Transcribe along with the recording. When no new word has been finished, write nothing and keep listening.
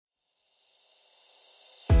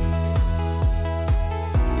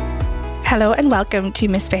Hello and welcome to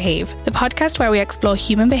Misbehave, the podcast where we explore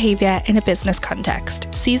human behaviour in a business context.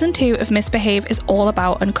 Season 2 of Misbehave is all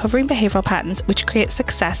about uncovering behavioural patterns which create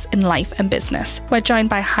success in life and business. We're joined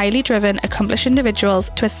by highly driven, accomplished individuals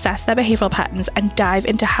to assess their behavioural patterns and dive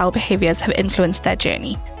into how behaviours have influenced their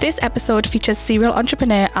journey. This episode features serial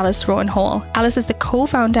entrepreneur Alice Rowen Hall. Alice is the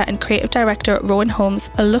co-founder and creative director at Rowen Homes,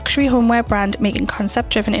 a luxury homeware brand making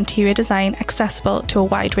concept-driven interior design accessible to a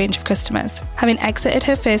wide range of customers. Having exited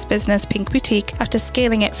her first business, Pink Boutique, after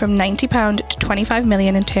scaling it from £90 to 25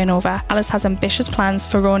 million in turnover, Alice has ambitious plans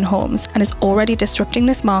for Rowen Homes and is already disrupting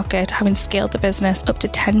this market, having scaled the business up to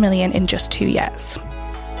 10 million in just 2 years.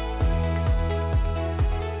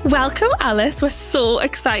 Welcome, Alice. We're so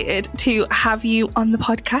excited to have you on the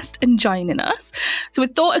podcast and joining us. So we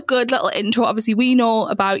thought a good little intro, obviously we know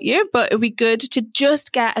about you, but it'd be good to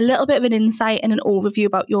just get a little bit of an insight and an overview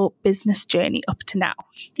about your business journey up to now.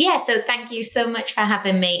 Yeah, so thank you so much for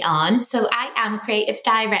having me on. So I am creative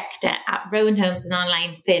director at Rowen Homes, an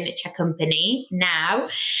online furniture company now.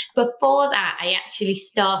 Before that, I actually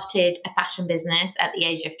started a fashion business at the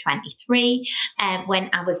age of 23 when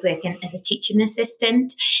I was working as a teaching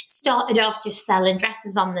assistant. Started off just selling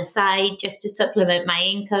dresses on the side just to supplement my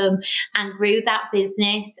income, and grew that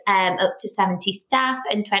business up to 70 staff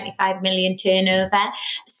and 25 million turnover.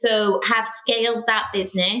 So have scaled that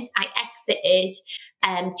business. I exited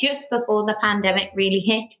just before the pandemic really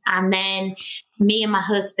hit, and then me and my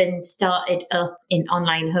husband started up in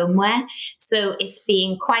online homeware. So it's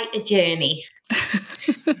been quite a journey.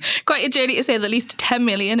 Quite a journey to say the least. 10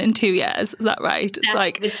 million in 2 years, is that right? That's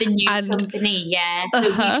like with the new company, yeah. So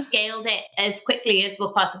we've scaled it as quickly as we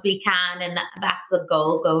possibly can, and that's a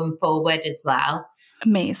goal going forward as well.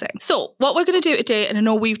 Amazing. So what we're going to do today, and I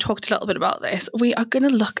know we've talked a little bit about this, we are going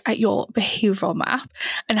to look at your behavioural map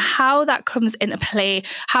and how that comes into play,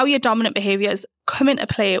 how your dominant behaviours come into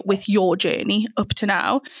play with your journey up to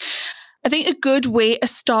now. I think a good way to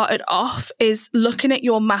start it off is looking at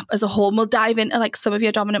your map as a whole. We'll dive into like some of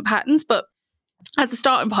your dominant patterns, but as a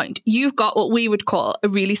starting point, you've got what we would call a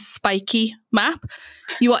really spiky map.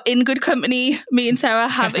 You are in good company. Me and Sarah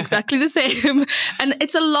have exactly the same. And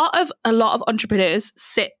it's a lot of entrepreneurs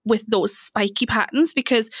sit with those spiky patterns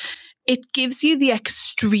because it gives you the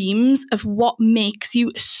extremes of what makes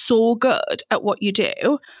you so good at what you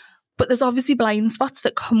do. But there's obviously blind spots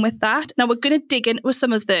that come with that. Now we're going to dig into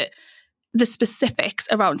some of the specifics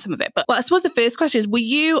around some of it. But I suppose the first question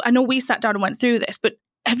is, I know we sat down and went through this, but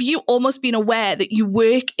have you almost been aware that you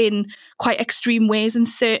work in quite extreme ways in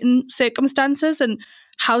certain circumstances? And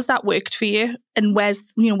how's that worked for you? And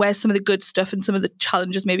where's some of the good stuff and some of the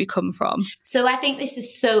challenges maybe come from? So I think this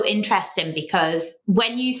is so interesting because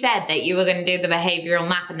when you said that you were going to do the behavioural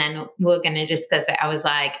map and then we're going to discuss it, I was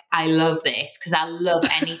like, I love this because I love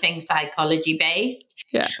anything psychology based.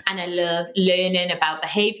 Yeah. And I love learning about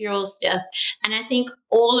behavioural stuff. And I think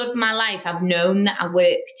all of my life I've known that I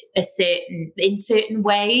worked in certain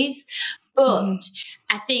ways. But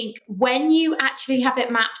I think when you actually have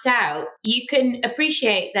it mapped out, you can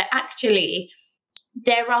appreciate that actually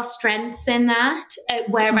there are strengths in that.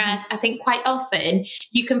 Whereas I think quite often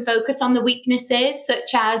you can focus on the weaknesses,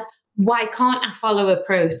 such as, why can't I follow a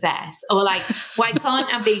process? Or like, why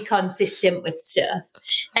can't I be consistent with stuff?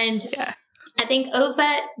 And I think over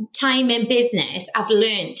time in business, I've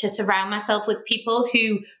learned to surround myself with people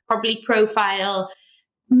who probably profile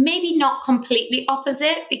maybe not completely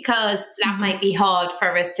opposite, because that might be hard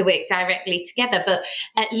for us to work directly together, but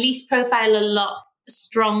at least profile a lot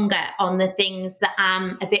stronger on the things that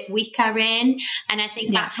I'm a bit weaker in. And I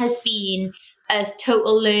think that has been a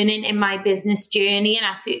total learning in my business journey. And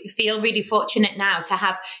I feel really fortunate now to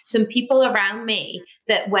have some people around me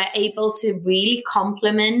that were able to really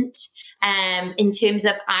complement in terms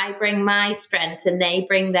of I bring my strengths and they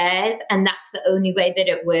bring theirs. And that's the only way that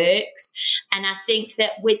it works. And I think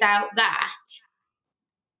that without that,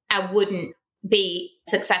 I wouldn't be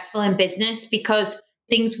successful in business because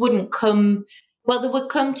things wouldn't come. Well, they would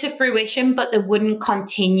come to fruition, but they wouldn't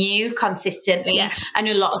continue consistently. Yeah. And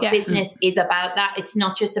a lot of business is about that. It's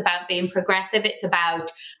not just about being progressive. It's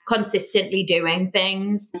about consistently doing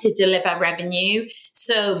things to deliver revenue.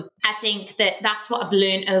 So I think that that's what I've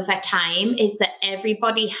learned over time, is that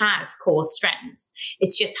everybody has core strengths.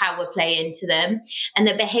 It's just how we play into them. And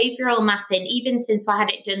the behavioral mapping, even since I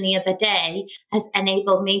had it done the other day, has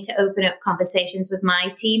enabled me to open up conversations with my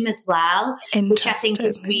team as well, which I think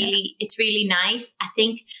is it's really nice. I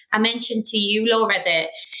think I mentioned to you, Laura, that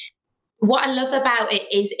what I love about it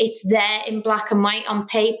is it's there in black and white on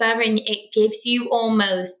paper, and it gives you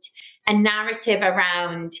almost a narrative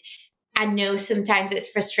around, I know sometimes it's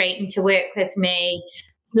frustrating to work with me,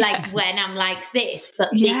 like when I'm like this, but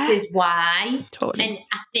this is why. Totally. And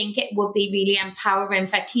I think it would be really empowering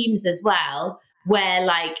for teams as well, where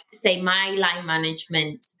like, say my line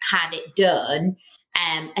management's had it done,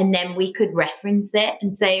 and then we could reference it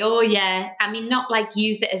and say, oh yeah, I mean, not like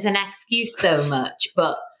use it as an excuse so much,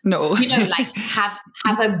 but no, you know, like have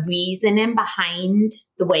a reasoning behind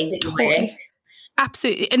the way that you work.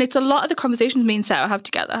 Absolutely. And it's a lot of the conversations me and Sarah have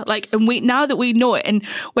together. Like, and now that we know it, and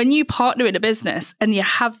when you partner in a business and you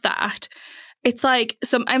have that, it's like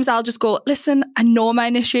sometimes I'll just go, listen, I know my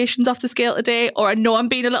initiation's off the scale today, or I know I'm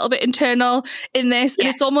being a little bit internal in this. And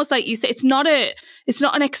it's almost like you say, it's not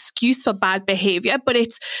an excuse for bad behavior, but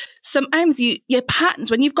it's sometimes your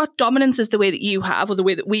patterns, when you've got dominances the way that you have, or the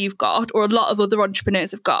way that we've got, or a lot of other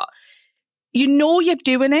entrepreneurs have got, you know you're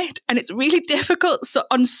doing it, and it's really difficult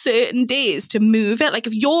on certain days to move it. Like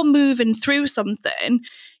if you're moving through something,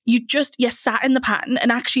 you're sat in the pattern,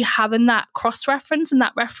 and actually having that cross-reference and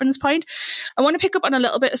that reference point. I want to pick up on a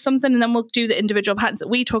little bit of something, and then we'll do the individual patterns that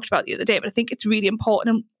we talked about the other day, but I think it's really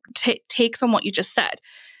important and takes on what you just said.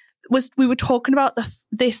 We were talking about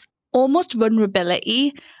this almost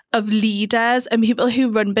vulnerability of leaders and people who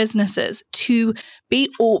run businesses to be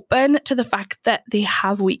open to the fact that they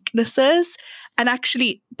have weaknesses, and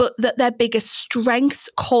actually, but that their biggest strengths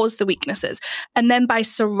cause the weaknesses. And then by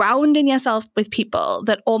surrounding yourself with people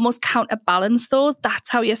that almost counterbalance those, that's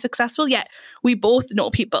how you're successful. Yet we both know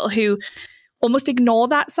people who almost ignore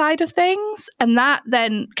that side of things, and that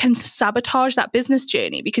then can sabotage that business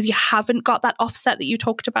journey because you haven't got that offset that you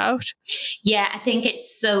talked about. Yeah, I think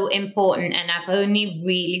it's so important, and I've only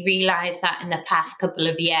really realized that in the past couple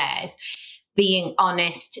of years, being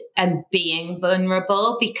honest and being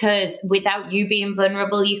vulnerable, because without you being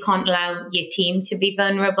vulnerable, you can't allow your team to be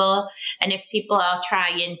vulnerable. And if people are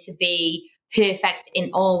trying to be perfect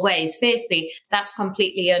in all ways, firstly, that's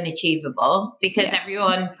completely unachievable, because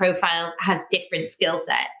everyone profiles has different skill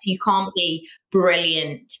sets. You can't be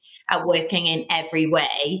brilliant at working in every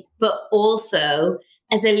way, but also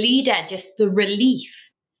as a leader, just the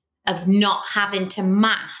relief of not having to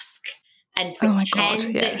mask and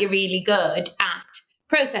pretend that you're really good at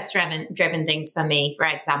process-driven things, for me, for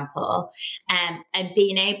example, and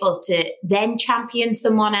being able to then champion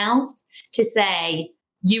someone else to say,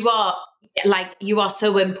 you are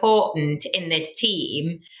so important in this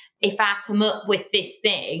team. If I come up with this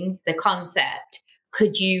thing, the concept,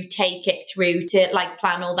 could you take it through to like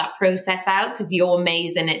plan all that process out? Because you're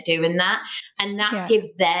amazing at doing that. And that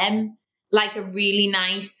gives them like a really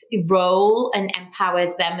nice role and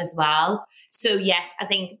empowers them as well. So yes, I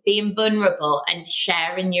think being vulnerable and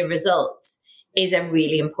sharing your results is a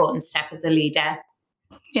really important step as a leader.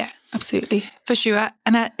 Yeah, absolutely. For sure.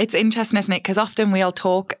 And it's interesting, isn't it? Because often we'll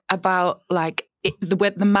talk about like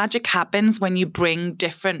the magic happens when you bring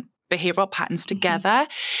different behavioral patterns together.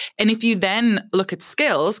 Mm-hmm. And if you then look at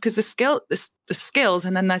skills, because the skills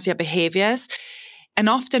and then there's your behaviors. And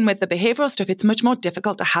often with the behavioral stuff, it's much more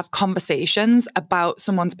difficult to have conversations about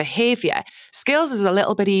someone's behavior. Skills is a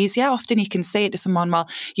little bit easier. Often you can say to someone, well,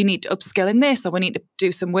 you need to upskill in this, or we need to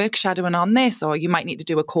do some work shadowing on this, or you might need to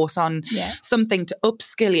do a course on something to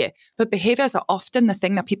upskill you. But behaviors are often the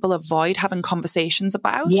thing that people avoid having conversations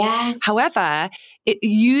about. Yeah. However,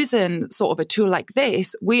 using sort of a tool like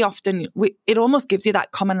this, it almost gives you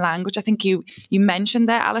that common language. I think you mentioned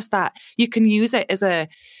there, Alice, that you can use it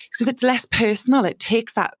so it's less personal. It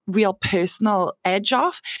takes that real personal edge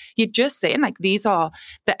off. You're just saying like, these are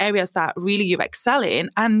the areas that really you excel in.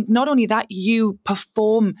 And not only that, you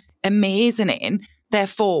perform amazing in.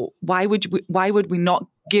 Therefore, why would we not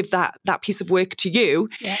give that piece of work to you?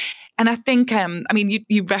 Yeah. And I think,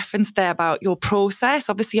 you referenced there about your process.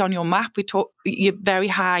 Obviously on your map, you're very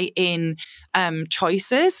high in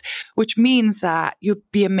choices, which means that you'll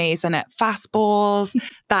be amazing at fastballs,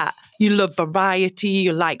 that you love variety,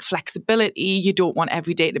 you like flexibility, you don't want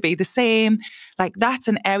every day to be the same. Like that's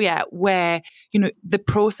an area where, the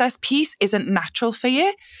process piece isn't natural for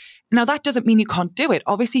you. Now, that doesn't mean you can't do it.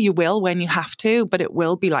 Obviously, you will when you have to, but it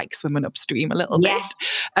will be like swimming upstream a little bit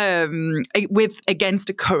against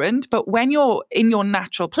a current. But when you're in your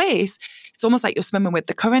natural place, it's almost like you're swimming with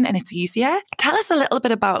the current and it's easier. Tell us a little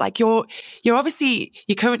bit about like you're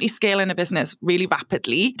currently scaling a business really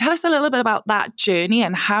rapidly. Tell us a little bit about that journey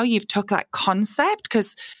and how you've took that concept,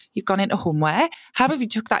 because you've gone into homeware. How have you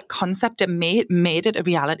took that concept and made it a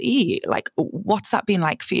reality? Like, what's that been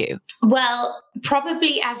like for you? Well,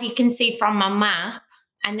 probably as you can see from my map,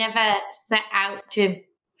 I never set out to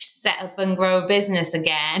set up and grow a business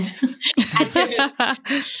again. I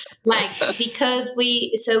just because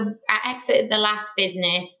I exited the last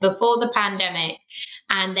business before the pandemic,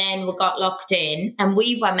 and then we got locked in and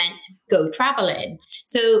we were meant to go traveling.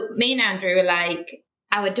 So me and Andrew were like,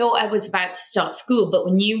 our daughter was about to start school, but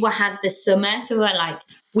we knew we had the summer. So we're like,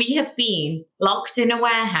 we have been locked in a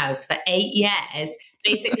warehouse for 8 years,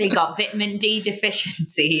 basically got vitamin D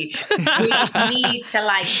deficiency. We need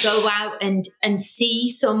to go out and see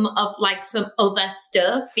some other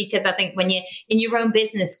stuff, because I think when you're in your own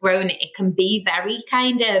business growing it can be very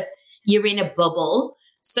kind of, you're in a bubble.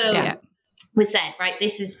 So we said, right,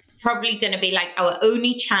 this is probably going to be like our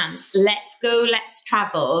only chance. Let's go, let's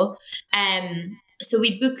travel. So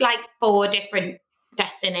we booked 4 different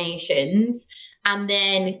destinations, and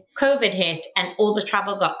then COVID hit and all the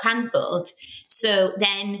travel got cancelled. So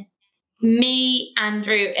then me,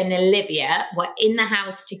 Andrew and Olivia were in the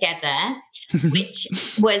house together, which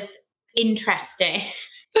was interesting.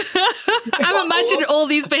 I'm imagining all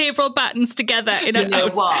these behavioural patterns together in a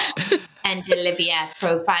house. What? And Olivia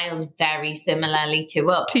profiles very similarly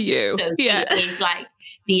to us. To you. So she is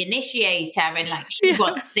the initiator, and she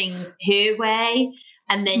wants things her way.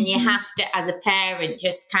 And then you have to, as a parent,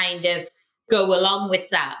 just kind of go along with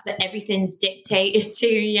that. But everything's dictated to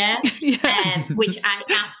you, which I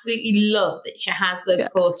absolutely love that she has those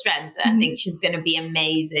core strengths. I think she's going to be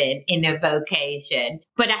amazing in her vocation.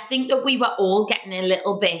 But I think that we were all getting a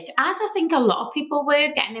little bit, as I think a lot of people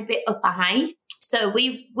were, getting a bit up height. So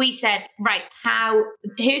we said, right, how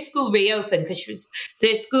her school reopened because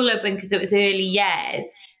the school opened because it was early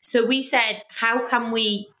years. So we said, how can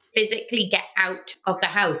we physically get out of the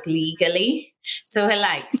house legally? So we're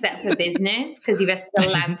set up a business because you were still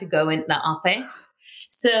allowed to go into the office.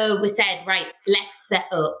 So we said, right, let's set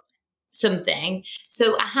up something.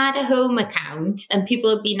 So I had a home account and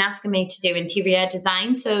people have been asking me to do interior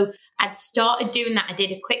design. So I'd started doing that. I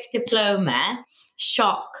did a quick diploma.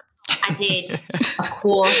 Shock. I did a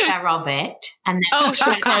quarter of it, and then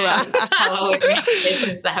how I would make a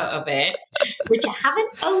business out of it, which I haven't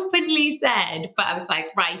openly said, but I was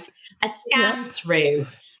like, right, I scanned through.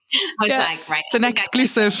 I was like, right, it's an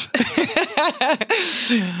exclusive.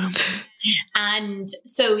 And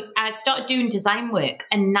so I started doing design work,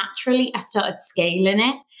 and naturally I started scaling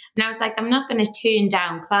it. And I was like, I'm not going to turn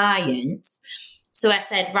down clients. So I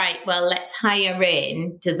said, right, well, let's hire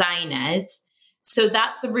in designers. So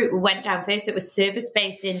that's the route we went down first. It was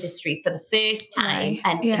service-based industry for the first time,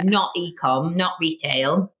 and not e-com, not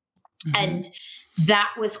retail. And that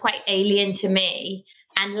was quite alien to me.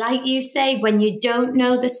 And like you say, when you don't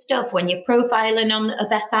know the stuff, when you're profiling on the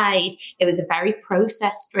other side, it was a very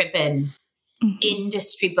process-driven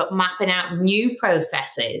industry, but mapping out new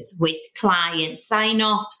processes with client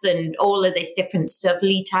sign-offs and all of this different stuff,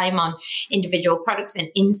 lead time on individual products and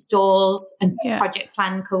installs and project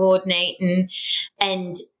plan coordinating.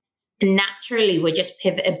 And naturally, we just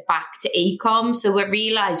pivoted back to e-com. So we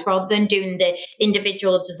realized rather than doing the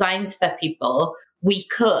individual designs for people, we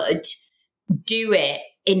could do it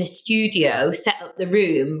in a studio, set up the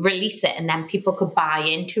room, release it, and then people could buy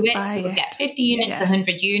into it. So we'd get 50 units,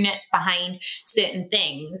 100 units behind certain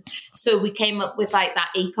things. So we came up with that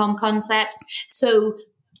e-com concept. So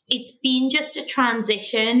it's been just a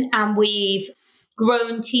transition, and we've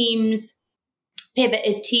grown teams,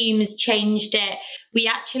 pivoted teams, changed it. We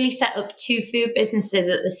actually set up 2 food businesses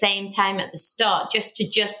at the same time at the start, just to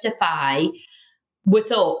justify. We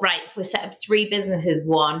thought, right, if we set up 3 businesses,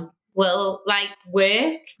 one will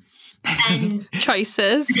work. And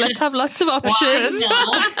choices. Let's have lots of options.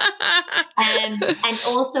 And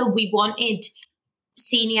also we wanted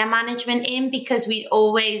senior management in, because we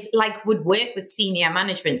always would work with senior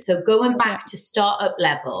management. So going back to startup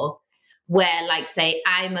level, where say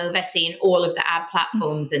I'm overseeing all of the ad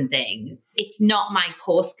platforms and things, it's not my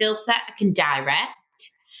core skill set. I can direct,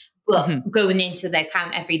 but going into the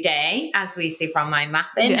account every day, as we see from my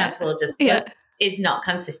mapping, as we'll discuss, is not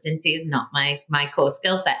consistency, is not my core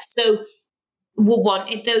skill set. So we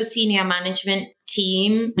wanted those senior management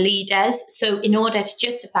team leaders. So in order to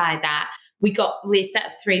justify that, we set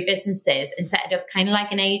up 3 businesses and set it up kind of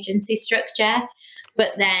like an agency structure.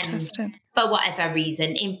 But then for whatever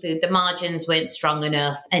reason, in food, the margins weren't strong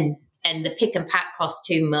enough, and the pick and pack cost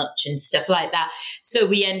too much and stuff like that. So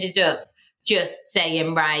we ended up just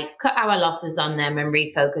saying, right, cut our losses on them and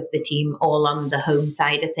refocus the team all on the home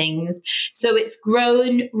side of things. So it's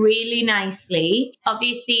grown really nicely.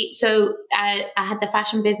 Obviously, so I had the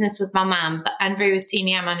fashion business with my mum, but Andrew was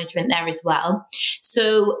senior management there as well.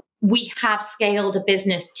 So we have scaled a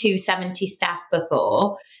business to 70 staff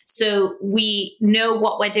before. So we know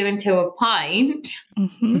what we're doing to a point.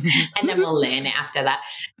 and then we'll learn it after that.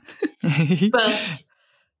 But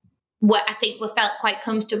I think we felt quite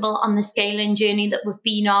comfortable on the scaling journey that we've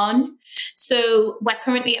been on. So we're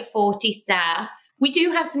currently at 40 staff. We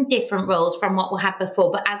do have some different roles from what we had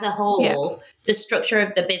before, but as a whole, the structure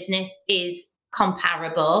of the business is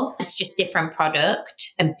comparable. It's just different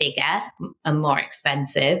product and bigger and more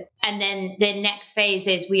expensive. And then the next phase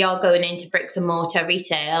is we are going into bricks and mortar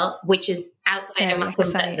retail, which is outside of my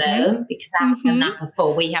comfort zone because I haven't done that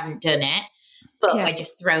before. We haven't done it. But we're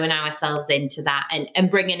just throwing ourselves into that and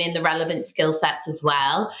bringing in the relevant skill sets as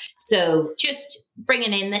well. So just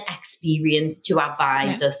bringing in the experience to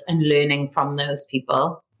advise us and learning from those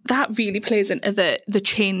people. That really plays into the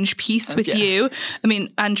change piece with you. I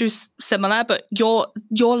mean, Andrew's similar, but your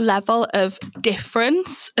level of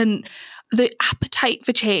difference and the appetite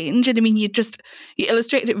for change. And I mean, you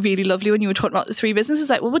illustrated it really lovely when you were talking about the 3 businesses.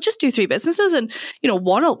 Like, well, we'll just do 3 businesses and,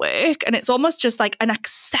 one will work. And it's almost just like an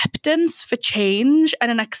acceptance for change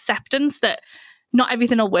and an acceptance that not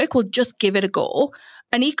everything will work. We'll just give it a go.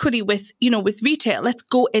 And equally with retail, let's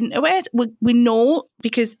go into it. We know,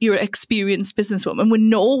 because you're an experienced businesswoman, we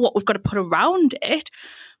know what we've got to put around it,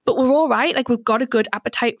 but we're all right. Like, we've got a good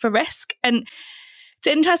appetite for risk. And it's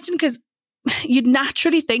interesting because you'd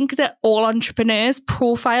naturally think that all entrepreneurs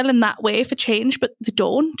profile in that way for change, but they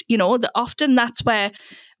don't. That often that's where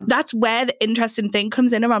the interesting thing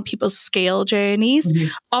comes in around people's scale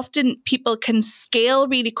journeys. Often people can scale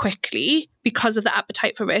really quickly because of the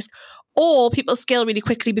appetite for risk, or people scale really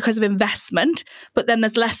quickly because of investment, but then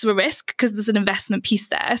there's less of a risk because there's an investment piece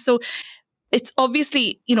there. So it's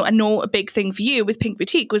obviously, I know a big thing for you with Pink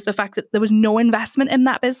Boutique was the fact that there was no investment in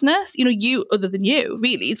that business. You, other than you,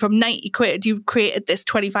 really, from 90 quid, you created this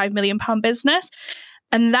 25 million pound business.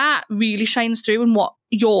 And that really shines through in what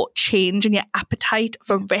your change and your appetite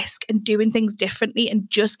for risk and doing things differently and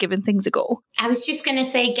just giving things a go. I was just going to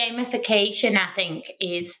say gamification, I think,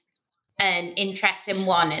 is an interesting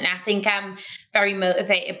one. And I think I'm very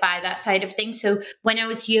motivated by that side of things. So when I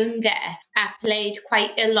was younger, I played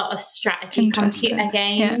quite a lot of strategy computer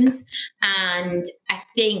games. Yeah. And I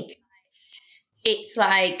think it's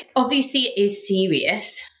like, obviously it is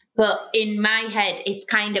serious, but in my head, it's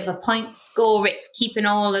kind of a point score. It's keeping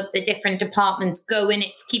all of the different departments going.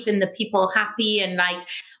 It's keeping the people happy. And like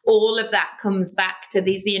all of that comes back to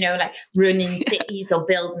these, like running cities or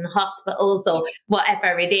building hospitals or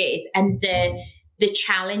whatever it is. And the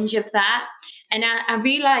challenge of that. And I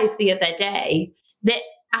realized the other day that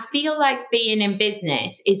I feel like being in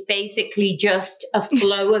business is basically just a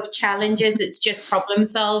flow of challenges. It's just problem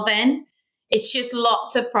solving. It's just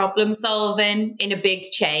lots of problem solving in a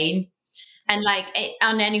big chain. And like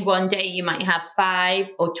on any one day, you might have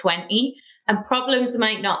 5 or 20. And problems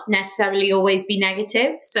might not necessarily always be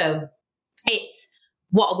negative. So it's,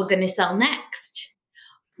 what are we going to sell next?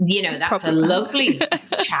 That's a lovely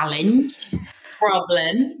challenge,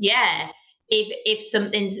 problem. Yeah.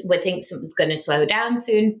 If we think something's going to slow down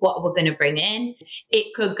soon, what are we going to bring in?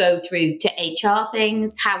 It could go through to HR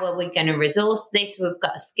things. How are we going to resource this? We've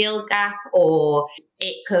got a skill gap, or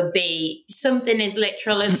it could be something as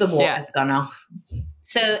literal as the water's gone off.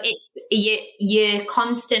 So it's you're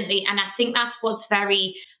constantly, and I think that's what's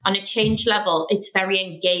very, on a change level, it's very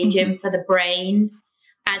engaging for the brain.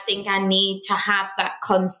 I think I need to have that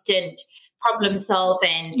constant problem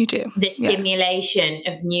solving, the stimulation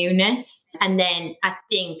of newness. And then I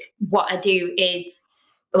think what I do is,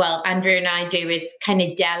 Andrew and I do is kind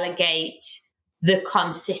of delegate the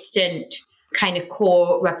consistent kind of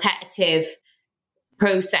core repetitive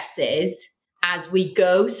processes as we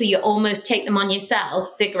go. So you almost take them on yourself,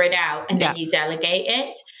 figure it out, and then you delegate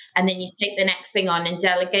it. And then you take the next thing on and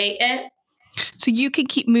delegate it. So you can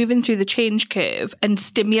keep moving through the change curve and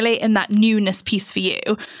stimulating that newness piece for you.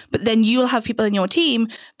 But then you'll have people in your team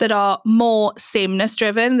that are more sameness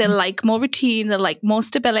driven. They like more routine. They like more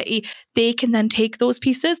stability. They can then take those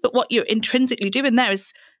pieces. But what you're intrinsically doing there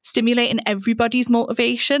is stimulating everybody's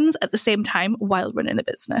motivations at the same time while running a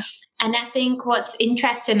business. And I think what's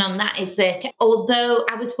interesting on that is that although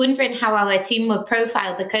I was wondering how our team would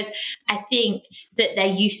profile, because I think that they're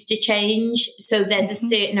used to change. So there's a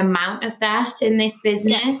certain amount of that in this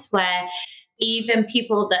business where even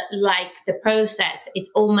people that like the process, it's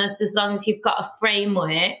almost as long as you've got a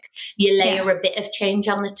framework, you layer a bit of change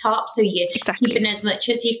on the top. So you're keeping as much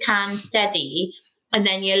as you can steady, and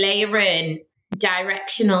then you layer in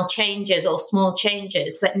directional changes or small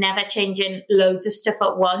changes, but never changing loads of stuff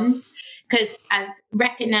at once. Because I've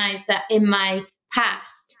recognized that in my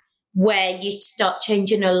past, where you start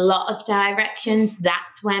changing a lot of directions,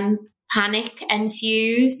 that's when panic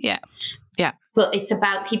ensues. Yeah. But it's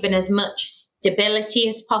about keeping as much stability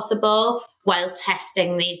as possible, while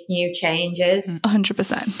testing these new changes.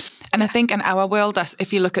 100%. And I think in our world,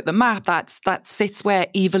 if you look at the map, that sits where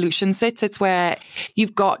evolution sits. It's where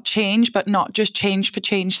you've got change, but not just change for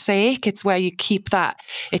change's sake. It's where you keep that.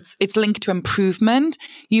 It's linked to improvement.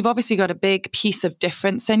 You've obviously got a big piece of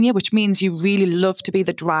difference in you, which means you really love to be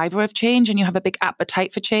the driver of change and you have a big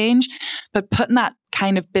appetite for change. But putting that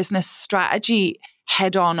kind of business strategy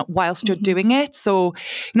head on whilst you're doing it. So,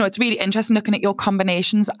 it's really interesting looking at your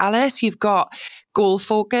combinations, Alice. You've got goal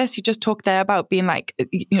focus. You just talked there about being like,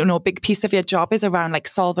 a big piece of your job is around like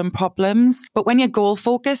solving problems. But when you're goal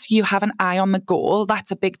focused, you have an eye on the goal.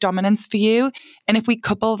 That's a big dominance for you. And if we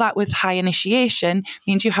couple that with high initiation,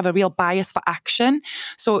 means you have a real bias for action.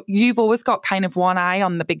 So you've always got kind of one eye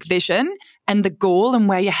on the big vision and the goal and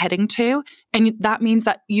where you're heading to. And that means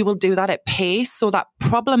that you will do that at pace. So that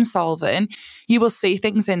problem solving, you will see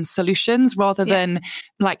things in solutions rather than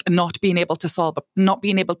like not being able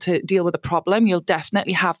to deal with a problem. You'll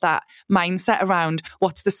definitely have that mindset around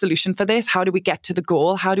what's the solution for this? How do we get to the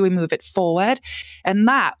goal? How do we move it forward? And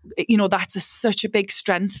that, that's such a big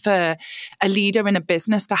strength for a leader in a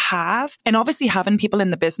business to have. And obviously having people in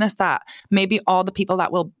the business that maybe are the people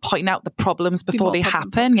that will point out the problems before they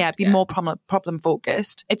happen. Be more problem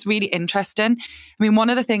focused. It's really interesting. I mean, one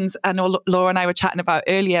of the things I know Laura and I were chatting about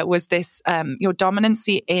earlier was this, your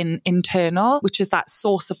dominancy in internal, which is that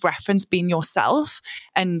source of reference being yourself.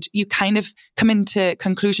 And you kind of come into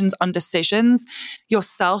conclusions on decisions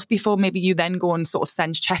yourself before maybe you then go and sort of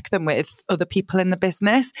sense check them with other people in the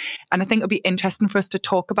business. And I think it'll be interesting for us to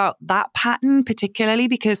talk about that pattern, particularly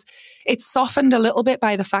because it's softened a little bit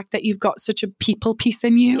by the fact that you've got such a people piece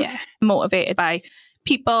in you. Yeah, motivated by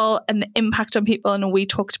people and the impact on people. And we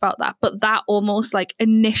talked about that. But that almost like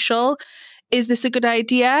initial, is this a good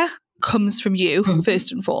idea? Comes from you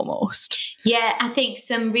first and foremost. Yeah, I think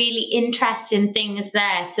some really interesting things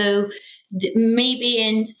there. So maybe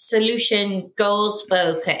in solution goals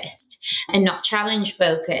focused and not challenge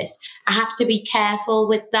focused, I have to be careful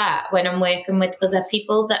with that when I'm working with other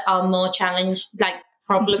people that are more challenge, like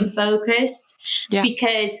problem focused,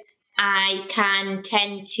 because I can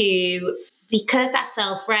tend to, because I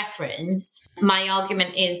self-reference, my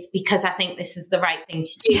argument is because I think this is the right thing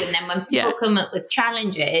to do. And then when people come up with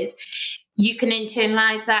challenges, you can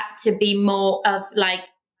internalize that to be more of like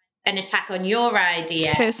an attack on your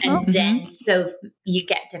idea. And then so you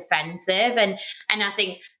get defensive. And I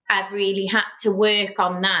think I've really had to work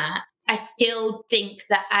on that. I still think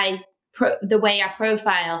that the way I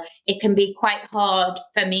profile, it can be quite hard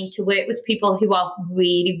for me to work with people who are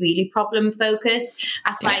really, really problem focused.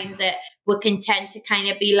 I find that we can tend to kind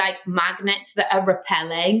of be like magnets that are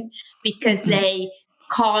repelling because they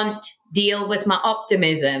can't deal with my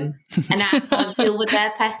optimism and I can't deal with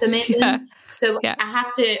their pessimism. So I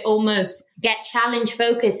have to almost get challenge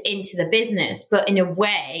focus into the business, but in a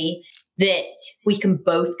way that we can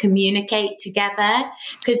both communicate together.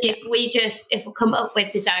 Because if we come up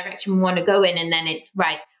with the direction we want to go in and then it's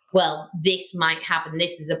right, well, this might happen,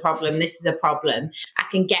 this is a problem, I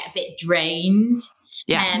can get a bit drained.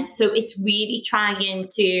 So it's really trying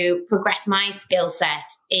to progress my skill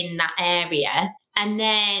set in that area. And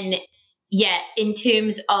then, in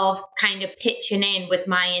terms of kind of pitching in with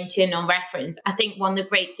my internal reference, I think one of the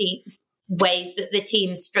great ways that the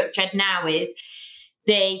team's structured now is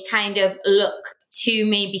they kind of look to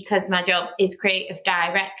me, because my job is creative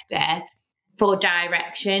director, for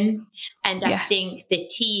direction. And I think the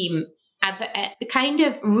team, I've kind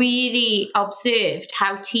of really observed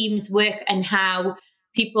how teams work and how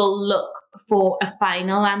people look for a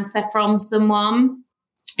final answer from someone,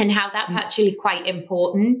 and how that's actually quite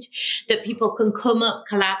important, that people can come up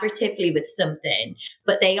collaboratively with something,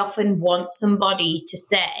 but they often want somebody to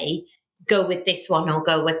say, go with this one or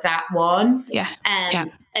go with that one.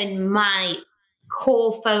 And my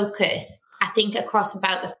core focus, I think across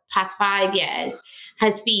about the past 5 years,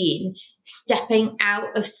 has been stepping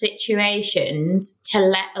out of situations to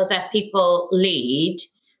let other people lead,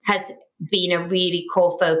 has been a really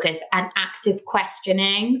core focus, and active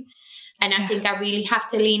questioning. And I think I really have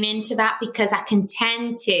to lean into that, because I can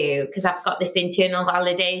tend to, because I've got this internal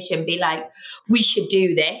validation, be like, we should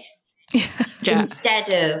do this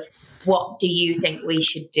instead of what do you think we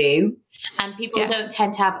should do? And people don't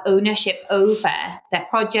tend to have ownership over their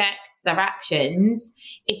projects, their actions.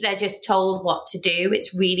 If they're just told what to do,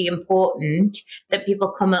 it's really important that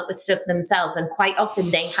people come up with stuff themselves. And quite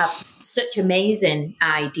often they have such amazing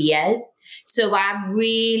ideas. So I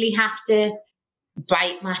really have to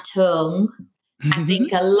bite my tongue, I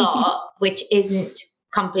think a lot, which isn't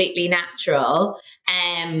completely natural,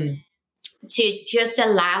 to just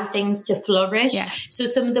allow things to flourish. So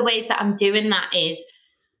some of the ways that I'm doing that is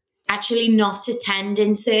actually not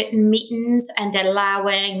attending certain meetings and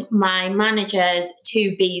allowing my managers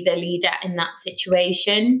to be the leader in that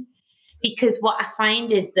situation. Because what I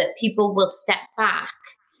find is that people will step back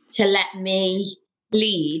to let me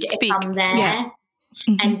lead Speak. if I'm there. Yeah.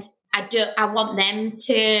 Mm-hmm. And I want them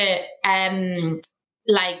to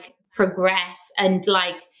like progress and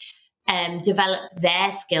like develop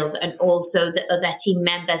their skills, and also the other team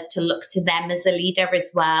members to look to them as a leader as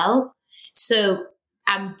well. So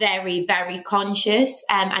I'm very, very conscious.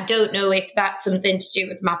 I don't know if that's something to do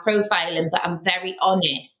with my profiling, but I'm very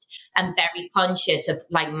honest and very conscious of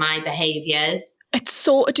like my behaviors. It's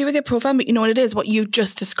so to do with your profile, but you know what it is? What you've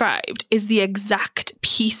just described is the exact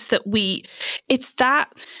piece that it's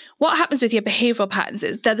that what happens with your behavioral patterns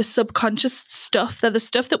is they're the subconscious stuff. They're the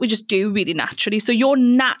stuff that we just do really naturally. So your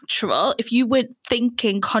natural, if you weren't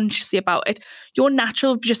thinking consciously about it, your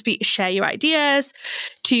natural would just be to share your ideas,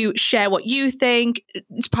 to share what you think.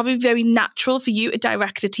 It's probably very natural for you to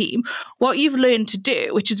direct a team. What you've learned to do,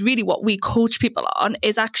 which is really what we coach people on,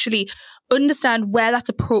 is actually understand where that's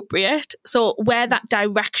appropriate. So where that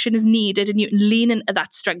direction is needed and you lean into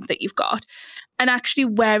that strength that you've got, and actually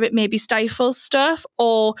where it maybe stifles stuff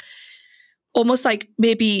or almost like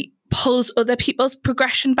maybe pulls other people's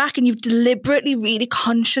progression back, and you've deliberately really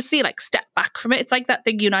consciously like step back from it. It's like that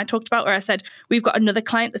thing you and I talked about where I said we've got another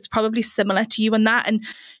client that's probably similar to you in that, and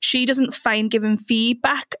she doesn't find giving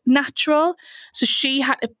feedback natural, so she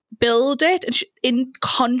had to build it and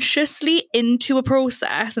consciously into a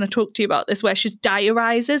process. And I talked to you about this where she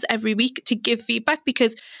diarizes every week to give feedback,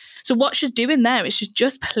 because so what she's doing there is she's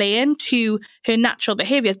just playing to her natural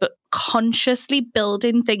behaviors, but consciously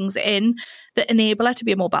building things in that enable her to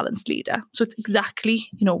be a more balanced leader. So it's exactly,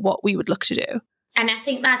 what we would look to do. And I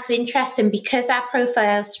think that's interesting because our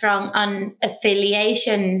profile is strong on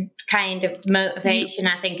affiliation kind of motivation.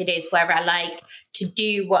 I think it is where I like to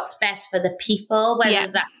do what's best for the people,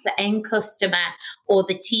 whether that's the end customer or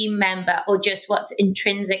the team member or just what's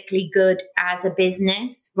intrinsically good as a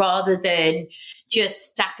business, rather than just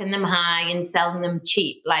stacking them high and selling them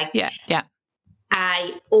cheap. Like,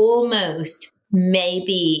 I almost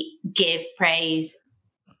maybe give praise.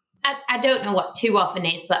 I don't know what too often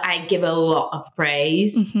is, but I give a lot of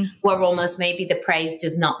praise, where almost maybe the praise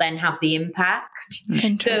does not then have the impact.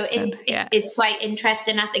 So it's quite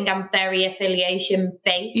interesting. I think I'm very affiliation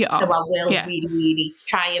based, so I will really, really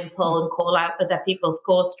try and pull and call out other people's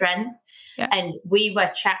core strengths. And we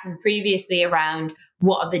were chatting previously around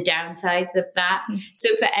what are the downsides of that. So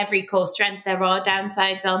for every core strength, there are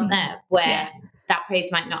downsides on there where that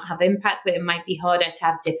praise might not have impact, but it might be harder to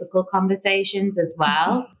have difficult conversations as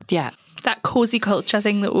well. Yeah. That cozy culture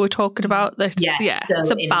thing that we were talking about. So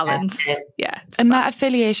it's a balance. That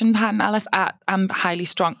affiliation pattern, Alice, I'm highly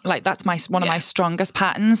strong. Like that's one of my strongest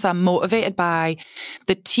patterns. I'm motivated by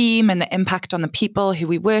the team and the impact on the people who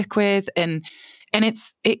we work with, and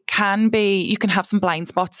it can be, you can have some blind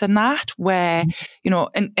spots in that where,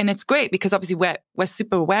 and it's great because obviously we're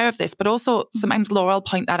super aware of this, but also sometimes Laura will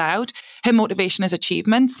point that out. Her motivation is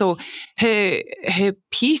achievement. So her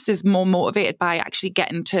piece is more motivated by actually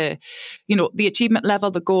getting to, the achievement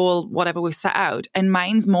level, the goal, whatever we've set out. And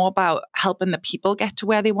mine's more about helping the people get to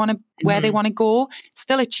where they want to go. It's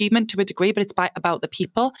still achievement to a degree, but it's about the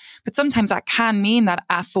people. But sometimes that can mean that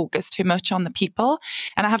I focus too much on the people,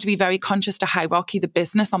 and I have to be very conscious to hierarchy the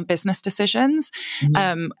business on business decisions,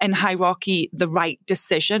 and hierarchy the right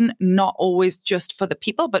decision, not always just for the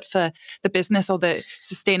people, but for the business or the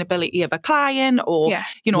sustainability of a client or,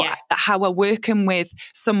 how we're working with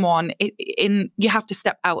someone. You have to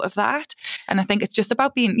step out of that. And I think it's just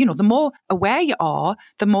about being, the more aware you are,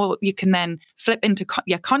 the more you can then flip into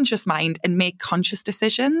your conscious mind and make conscious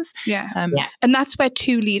decisions. And that's where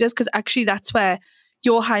two leaders, because actually that's where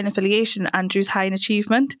you're high in affiliation, Andrew's high in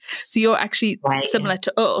achievement. So you're actually similar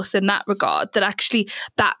to us in that regard, that actually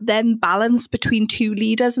that then balance between two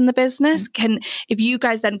leaders in the business if you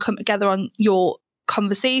guys then come together on your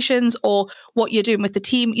conversations or what you're doing with the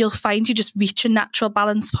team, you'll find you just reach a natural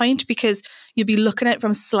balance point because you'll be looking at it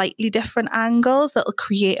from slightly different angles that'll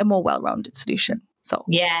create a more well-rounded solution. So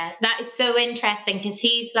that is so interesting because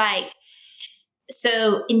he's like,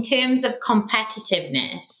 so in terms of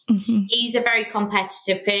competitiveness, he's a very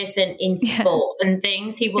competitive person in sport and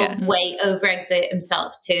things. He will way overexert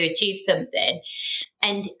himself to achieve something.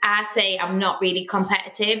 And I say I'm not really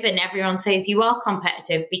competitive, and everyone says you are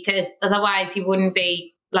competitive because otherwise you wouldn't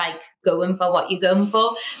be like going for what you're going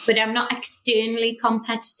for. But I'm not externally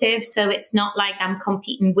competitive, so it's not like I'm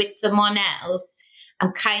competing with someone else.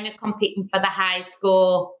 I'm kind of competing for the high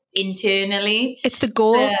score internally. It's the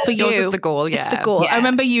goal for you. Yours is the goal, It's the goal. I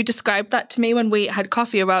remember you described that to me when we had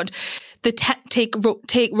coffee around take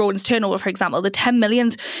Rowen's turnover, for example, the 10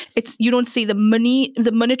 millions, you don't see the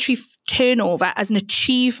monetary turnover as an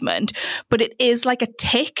achievement, but it is like a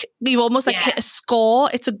tick. You almost like hit a score.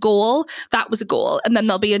 It's a goal. That was a goal. And then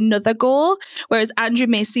there'll be another goal. Whereas Andrew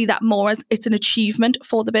may see that more as it's an achievement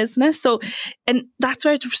for the business. So, and that's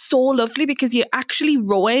where it's so lovely, because you're actually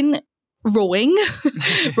rowing towards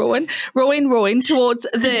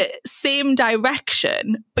the same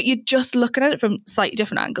direction, but you're just looking at it from slightly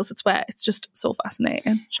different angles. It's where it's just so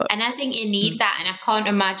fascinating. And I think you need that. And I can't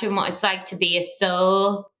imagine what it's like to be a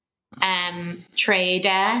sole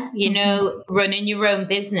trader, running your own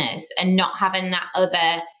business and not having that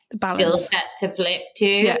other skill set to flip to.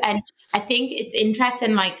 Yeah. And I think it's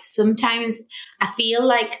interesting, like sometimes I feel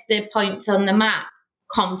like the points on the map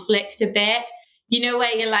conflict a bit,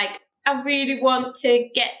 where you're like, I really want to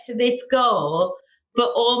get to this goal, but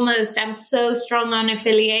almost I'm so strong on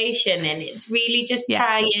affiliation, and it's really just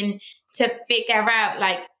trying to figure out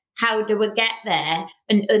like, how do we get there,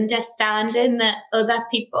 and understanding that other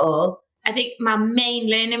people. I think my main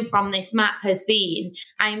learning from this map has been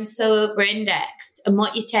I'm so over-indexed, and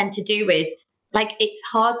what you tend to do is like, it's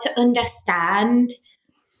hard to understand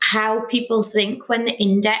how people think when they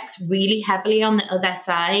index really heavily on the other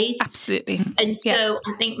side. Absolutely. And so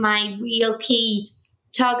I think my real key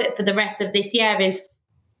target for the rest of this year is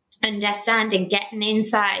understanding, getting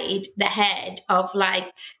inside the head of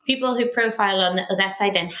like people who profile on the other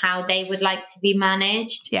side and how they would like to be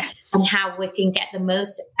managed, and how we can get the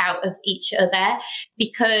most out of each other,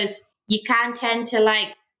 because you can tend to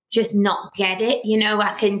like just not get it.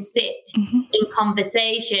 I can sit in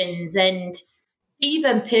conversations, and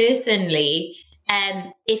even personally,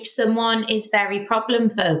 if someone is very problem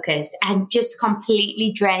focused and just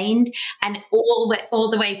completely drained, and all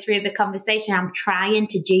the way through the conversation, I'm trying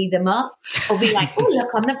to G them up or be like, oh,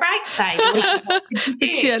 look on the bright side. Like, what did you do?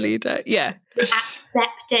 The cheerleader, yeah.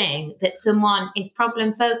 Accepting that someone is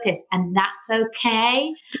problem focused, and that's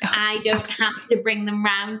okay. I don't have to bring them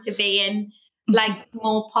round to being like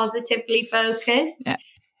more positively focused. Yeah.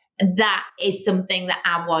 That is something that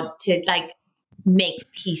I want to like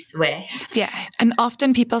make peace with. Yeah. And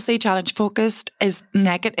often people say challenge focused is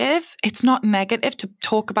negative. It's not negative to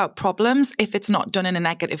talk about problems if it's not done in a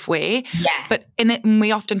negative way. Yeah. But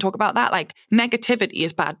we often talk about that, like negativity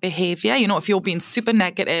is bad behavior. If you're being super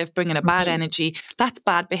negative, bringing a bad energy, that's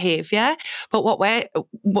bad behavior. But what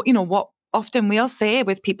often we'll say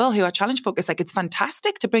with people who are challenge focused, like it's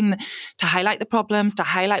fantastic to highlight the problems, to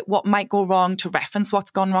highlight what might go wrong, to reference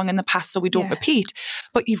what's gone wrong in the past so we don't repeat.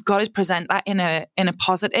 But you've got to present that in a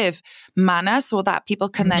positive manner so that people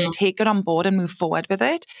can then take it on board and move forward with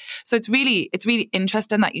it. So it's really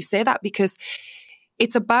interesting that you say that, because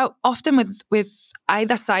it's about often with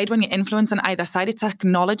either side, when you're influencing either side, it's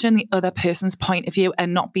acknowledging the other person's point of view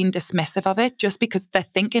and not being dismissive of it just because they're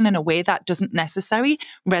thinking in a way that doesn't necessarily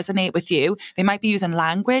resonate with you. They might be using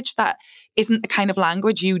language that isn't the kind of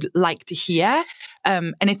language you'd like to hear.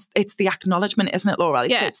 And it's the acknowledgement, isn't it, Laura?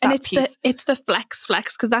 It's the flex,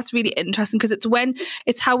 because that's really interesting, because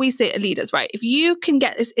it's how we say to leaders, right? If you can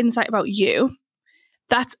get this insight about you,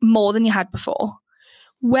 that's more than you had before.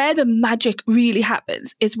 Where the magic really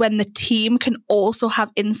happens is when the team can also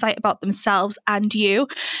have insight about themselves and you.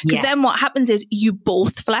 Because then what happens is you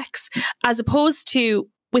both flex, as opposed to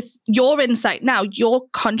with your insight now, you're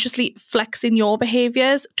consciously flexing your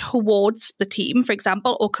behaviors towards the team, for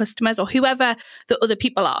example, or customers or whoever the other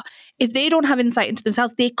people are. If they don't have insight into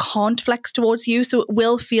themselves, they can't flex towards you. So it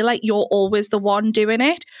will feel like you're always the one doing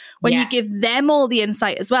it. When you give them all the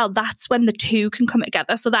insight as well, that's when the two can come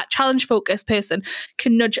together. So that challenge focused person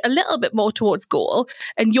can nudge a little bit more towards goal,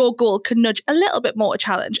 and your goal can nudge a little bit more to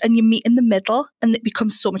challenge, and you meet in the middle, and it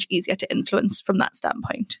becomes so much easier to influence from that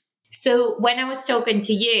standpoint. So when I was talking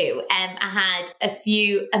to you, I had a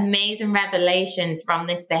few amazing revelations from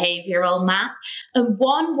this behavioural map. And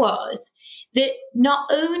one was that not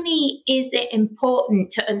only is it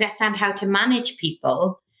important to understand how to manage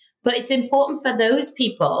people, but it's important for those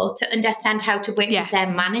people to understand how to work with their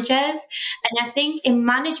managers. And I think in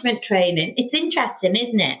management training, it's interesting,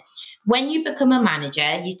 isn't it? When you become a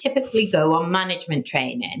manager, you typically go on management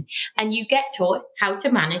training and you get taught how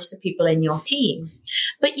to manage the people in your team.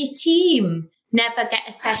 But your team never get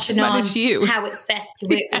a session on how it's best to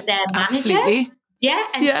work with their manager. Absolutely. Yeah,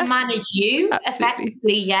 and to manage you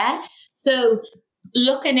effectively, So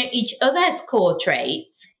looking at each other's core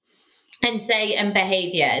traits and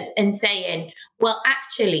behaviours and saying, well,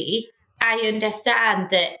 actually, I understand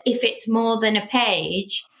that if it's more than a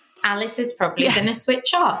page, Alice is probably going to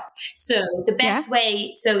switch off. So the best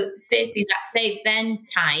way, so firstly, that saves them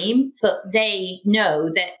time, but they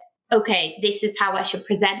know that okay, this is how I should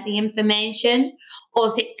present the information. Or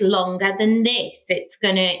if it's longer than this, it's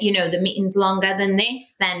going to, the meeting's longer than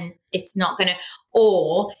this, then it's not going to,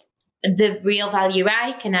 or the real value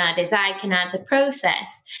I can add is I can add the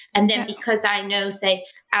process. And then because I know, say,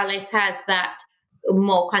 Alice has that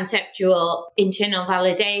more conceptual internal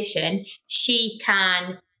validation, she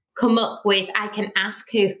can come up with, I can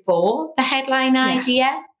ask her for the headline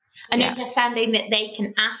idea, and understanding that they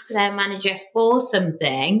can ask their manager for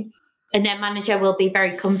something and their manager will be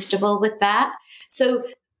very comfortable with that. So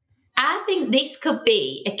I think this could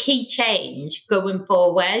be a key change going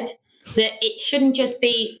forward, that it shouldn't just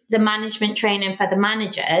be the management training for the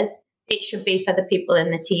managers, it should be for the people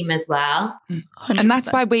in the team as well. 100%. And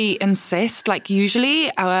that's why we insist, like usually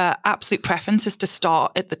our absolute preference is to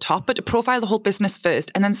start at the top, but to profile the whole business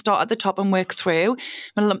first and then start at the top and work through.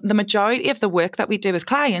 Well, the majority of the work that we do with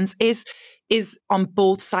clients is on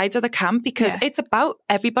both sides of the camp, because it's about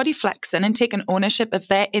everybody flexing and taking ownership of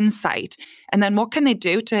their insight. And then what can they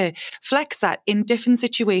do to flex that in different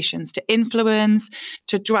situations, to influence,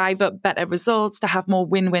 to drive up better results, to have more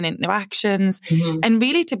win-win interactions, and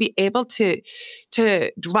really to be able to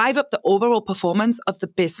drive up the overall performance of the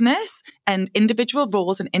business and individual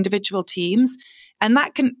roles and individual teams. And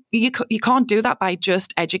that you can't do that by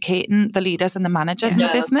just educating the leaders and the managers in the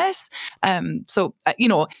business. So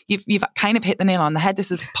you've kind of hit the nail on the head.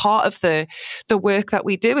 This is part of the work that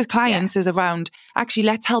we do with clients is around, actually,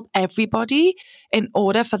 let's help everybody in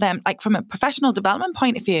order for them, like from a professional development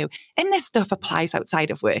point of view. And this stuff applies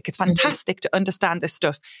outside of work. It's fantastic to understand this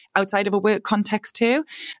stuff outside of a work context too.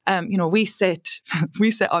 We sit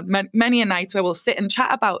on many a nights where we'll sit and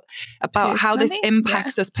chat about how this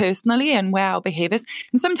impacts us personally and where our behaviors.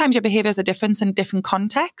 And sometimes your behaviors are different in different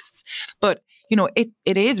contexts, but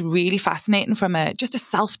it is really fascinating from just a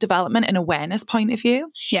self-development and awareness point of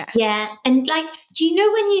view. Yeah. And do you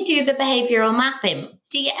know when you do the behavioral mapping,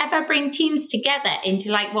 do you ever bring teams together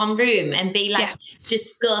into one room and be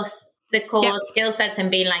discuss the core skill sets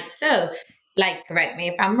and be correct me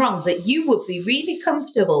if I'm wrong, but you would be really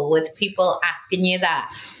comfortable with people asking you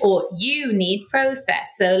that, or you need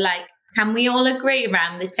process. So can we all agree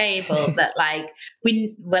around the table that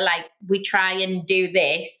we try and do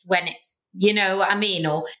this when it's, you know what I mean?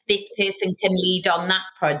 Or this person can lead on that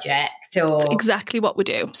project. Or that's exactly what we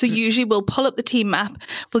do. So usually we'll pull up the team map,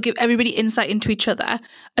 we'll give everybody insight into each other.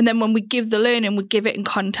 And then when we give the learning, we give it in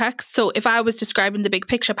context. So if I was describing the big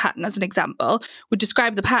picture pattern as an example, we'd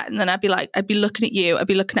describe the pattern, then I'd be looking at you, I'd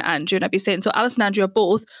be looking at Andrew, and I'd be saying, so Alice and Andrew are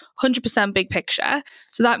both 100% big picture.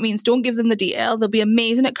 So that means don't give them the detail. They'll be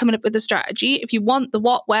amazing at coming up with a strategy. If you want the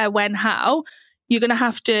what, where, when, how, you're going to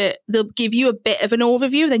have to, they'll give you a bit of an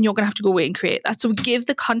overview, then you're going to have to go away and create that. So we give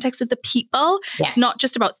the context of the people. Yeah. It's not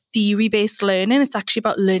just about theory-based learning. It's actually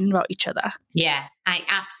about learning about each other. Yeah, I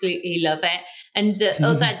absolutely love it. And the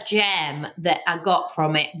other gem that I got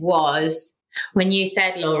from it was when you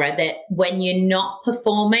said, Laura, that when you're not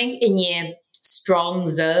performing in your strong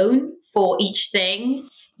zone for each thing,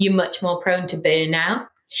 you're much more prone to burnout.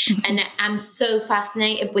 And I'm so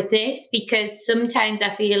fascinated with this because sometimes I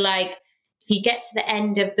feel like if you get to the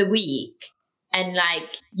end of the week and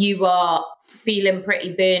you are feeling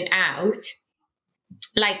pretty burnt out,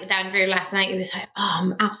 like with Andrew last night, he was like, oh,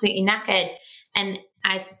 I'm absolutely knackered. And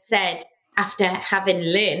I said, after having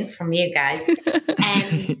learned from you guys,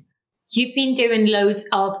 you've been doing loads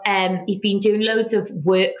of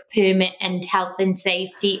work permit and health and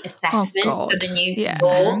safety assessments for the new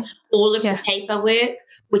school, all of the paperwork,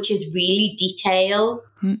 which is really detail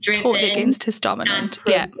driven, totally against his dominant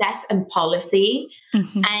process and policy.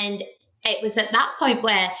 And it was at that point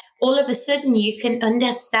where all of a sudden you can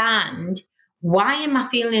understand, why am I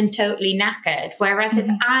feeling totally knackered? Whereas if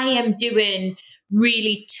I am doing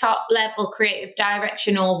really top level creative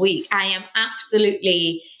direction all week, I am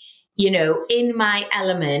absolutely, in my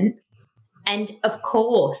element. And of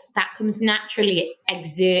course, that comes naturally,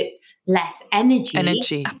 exerts less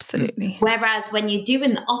energy. Absolutely. Whereas when you're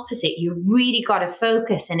doing the opposite, you really got to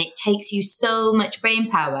focus and it takes you so much brain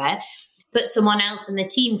power. But someone else in the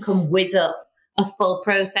team can whiz up a full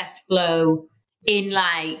process flow in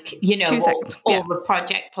 2 seconds. Or a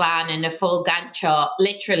project plan and a full Gantt chart.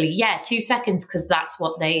 Literally, 2 seconds, because that's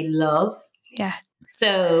what they love. Yeah.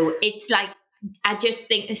 So it's I just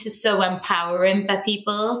think this is so empowering for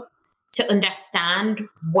people to understand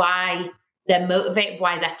why they're motivated,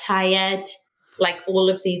 why they're tired, all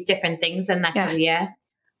of these different things in their career.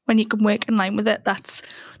 When you can work in line with it, that's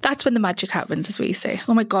That's when the magic happens, as we say.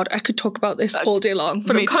 Oh my God, I could talk about this all day long,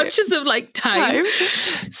 but I'm conscious of like time.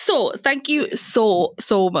 So thank you so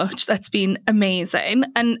much. That's been amazing.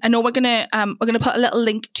 And I know we're gonna put a little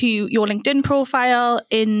link to your LinkedIn profile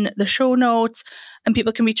in the show notes, and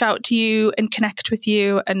people can reach out to you and connect with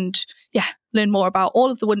you and learn more about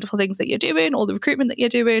all of the wonderful things that you're doing, all the recruitment that you're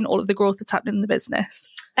doing, all of the growth that's happening in the business.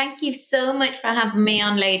 Thank you so much for having me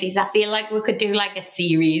on, ladies. I feel like we could do like a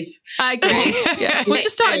series. I agree. Yeah. We'll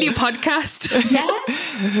just start a new podcast.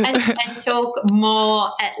 And talk more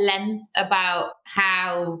at length about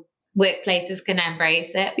how workplaces can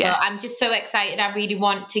embrace it. Yeah. But I'm just so excited. I really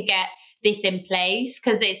want to get this in place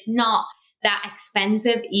because it's not that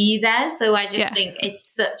expensive either. So I just think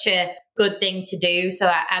it's such a good thing to do.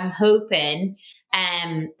 So I'm hoping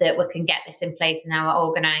that we can get this in place in our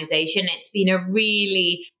organisation. It's been a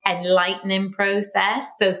really enlightening process.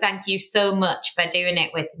 So thank you so much for doing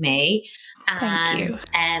it with me. Thank you.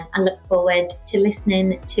 I look forward to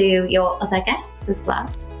listening to your other guests as well.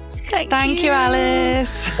 Thank you,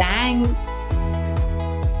 Alice. Thanks.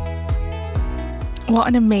 What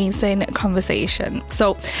an amazing conversation.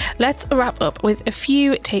 So let's wrap up with a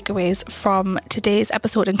few takeaways from today's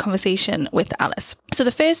episode and conversation with Alice. So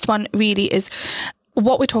the first one really is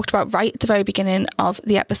what we talked about right at the very beginning of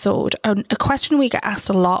the episode. And a question we get asked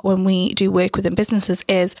a lot when we do work within businesses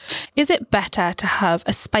is it better to have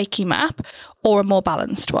a spiky map or a more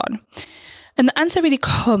balanced one? And the answer really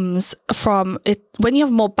comes from it. When you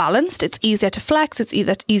have more balanced, it's easier to flex, it's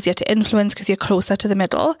easier to influence because you're closer to the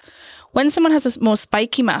middle. When someone has a more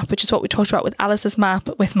spiky map, which is what we talked about with Alice's map,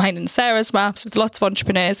 with mine and Sarah's maps, with lots of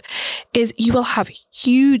entrepreneurs, is you will have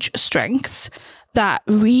huge strengths that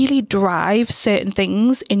really drive certain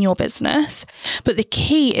things in your business. But the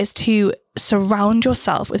key is to surround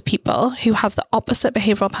yourself with people who have the opposite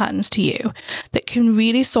behavioral patterns to you that can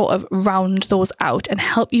really sort of round those out and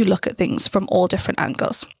help you look at things from all different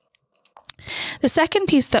angles. The second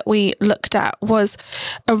piece that we looked at was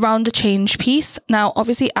around the change piece. Now,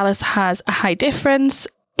 obviously, Alice has a high difference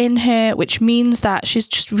in her, which means that she's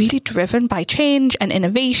just really driven by change and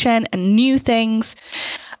innovation and new things.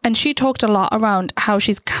 And she talked a lot around how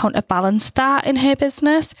she's counterbalanced that in her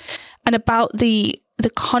business and about the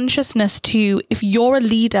consciousness to, if you're a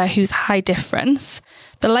leader who's high difference,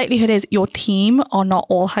 the likelihood is your team are not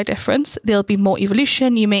all high difference. There'll be more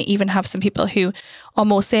evolution. You may even have some people who are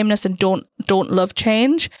more sameness and don't love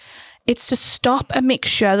change. It's to stop and make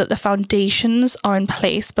sure that the foundations are in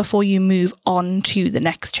place before you move on to the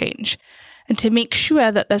next change. And to make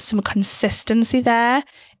sure that there's some consistency there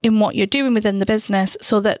in what you're doing within the business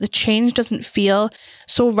so that the change doesn't feel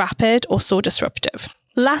so rapid or so disruptive.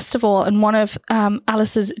 Last of all, and one of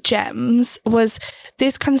Alice's gems was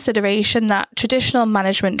this consideration that traditional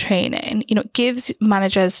management training, gives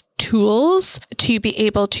managers tools to be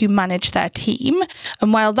able to manage their team.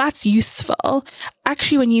 And while that's useful,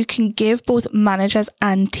 actually when you can give both managers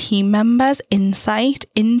and team members insight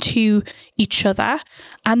into each other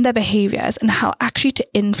and their behaviors and how actually to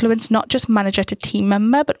influence not just manager to team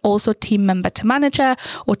member, but also team member to manager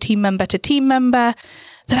or team member to team member,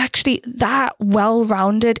 that actually that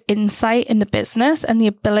well-rounded insight in the business and the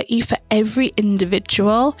ability for every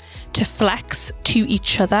individual to flex to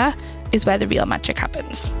each other is where the real magic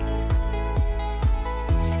happens.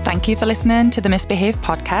 Thank you for listening to the Misbehave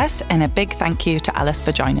podcast, and a big thank you to Alice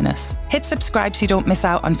for joining us. Hit subscribe so you don't miss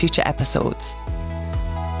out on future episodes.